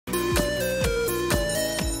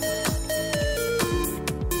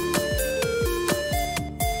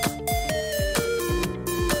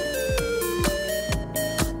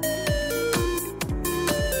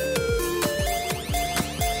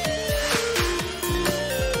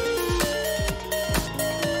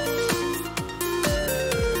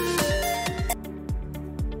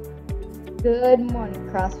Good morning,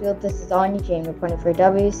 Crossfield. This is Anya Jane reporting for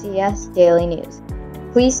WCES Daily News.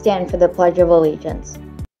 Please stand for the Pledge of Allegiance.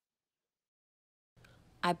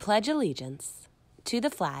 I pledge allegiance to the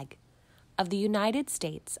flag of the United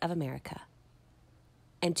States of America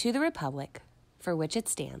and to the republic for which it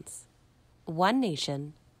stands, one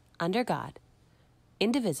nation, under God,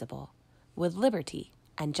 indivisible, with liberty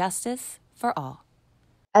and justice for all.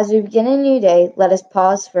 As we begin a new day, let us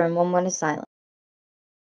pause for a moment of silence.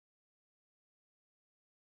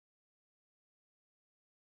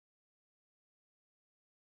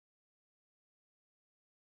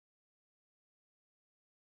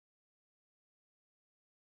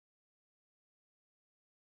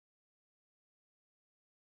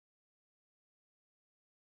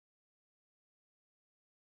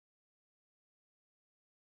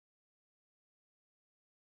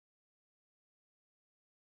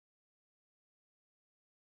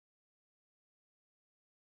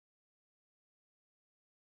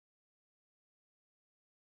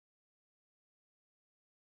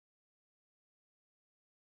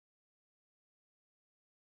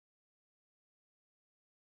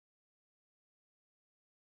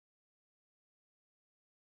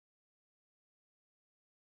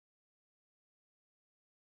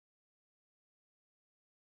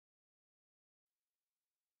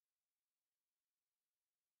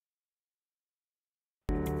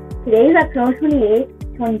 Today is October 28,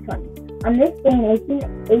 2020. On this day in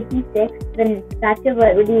 1886, the Statue of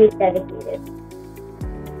Liberty was dedicated.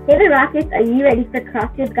 Hey the Rockets, are you ready for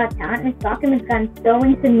Crossfield's Got Talent? Miss Falcon has gotten so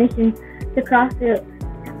many submissions to Crossfield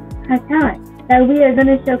Got Talent that we are going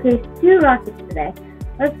to showcase 2 Rockets today.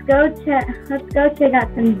 Let's go check out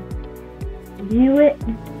some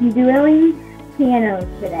dueling pianos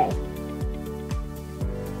today.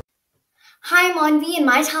 Hi, I'm Anvi, and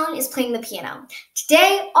my talent is playing the piano.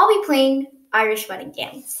 Today, I'll be playing Irish Wedding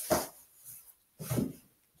Dance.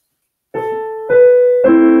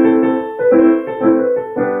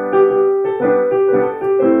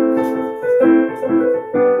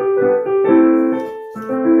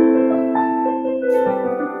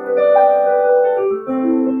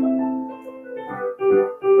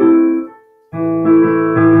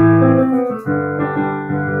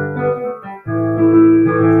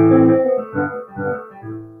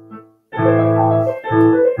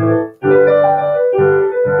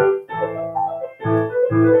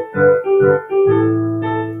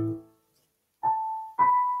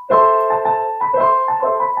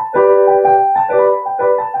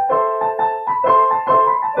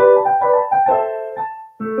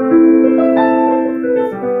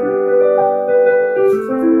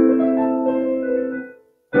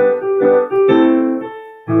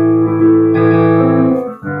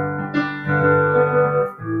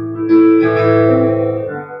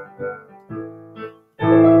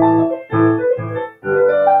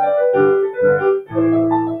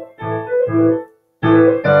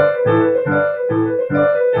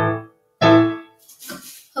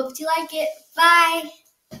 Hope you like it. Bye!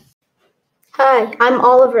 Hi, I'm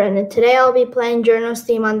Oliver, and today I'll be playing Journal's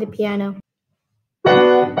theme on the piano.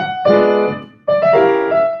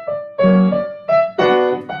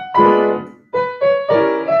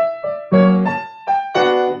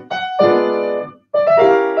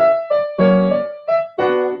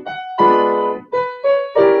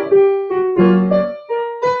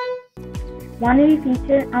 Want to be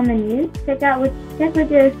featured on the news? Check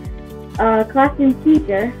with your classroom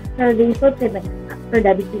teacher for the flip link for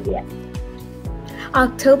WCES.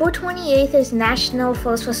 October 28th is National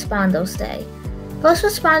First Responders Day. First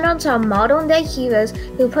responders are modern-day heroes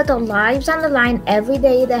who put their lives on the line every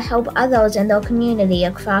day to help others in their community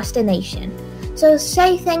across the nation. So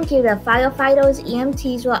say thank you to firefighters,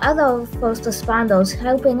 EMTs, or other first responders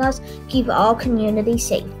helping us keep our community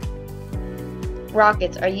safe.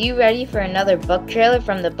 Rockets, are you ready for another book trailer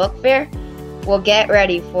from the book fair? Well, get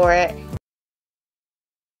ready for it.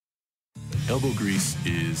 Elbow Grease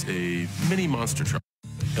is a mini monster truck.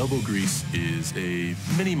 Elbow Grease is a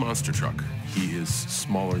mini monster truck. He is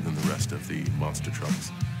smaller than the rest of the monster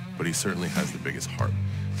trucks, but he certainly has the biggest heart,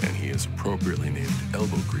 and he is appropriately named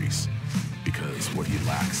Elbow Grease because what he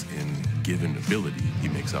lacks in given ability, he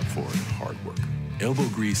makes up for in hard work. Elbow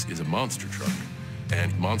Grease is a monster truck,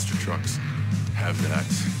 and monster trucks have that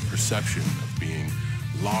perception of being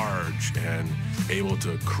large and able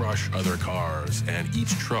to crush other cars, and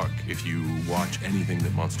each truck, if you watch anything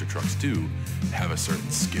that monster trucks do, have a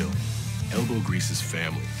certain skill. Elbow Grease's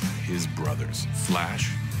family, his brothers.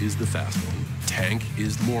 Flash is the fast one. Tank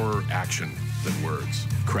is more action than words.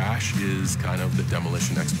 Crash is kind of the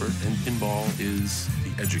demolition expert, and Pinball is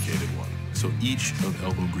the educated one. So each of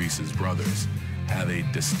Elbow Grease's brothers have a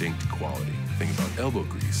distinct quality. The thing about elbow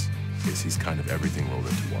grease is he's kind of everything rolled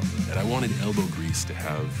into one. And I wanted elbow grease to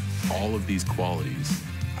have all of these qualities.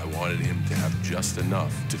 I wanted him to have just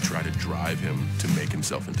enough to try to drive him to make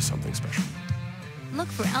himself into something special. Look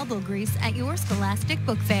for elbow grease at your Scholastic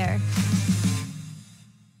Book Fair.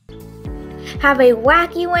 Have a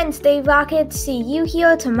wacky Wednesday, Rockets. See you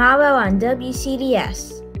here tomorrow on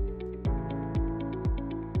WCES.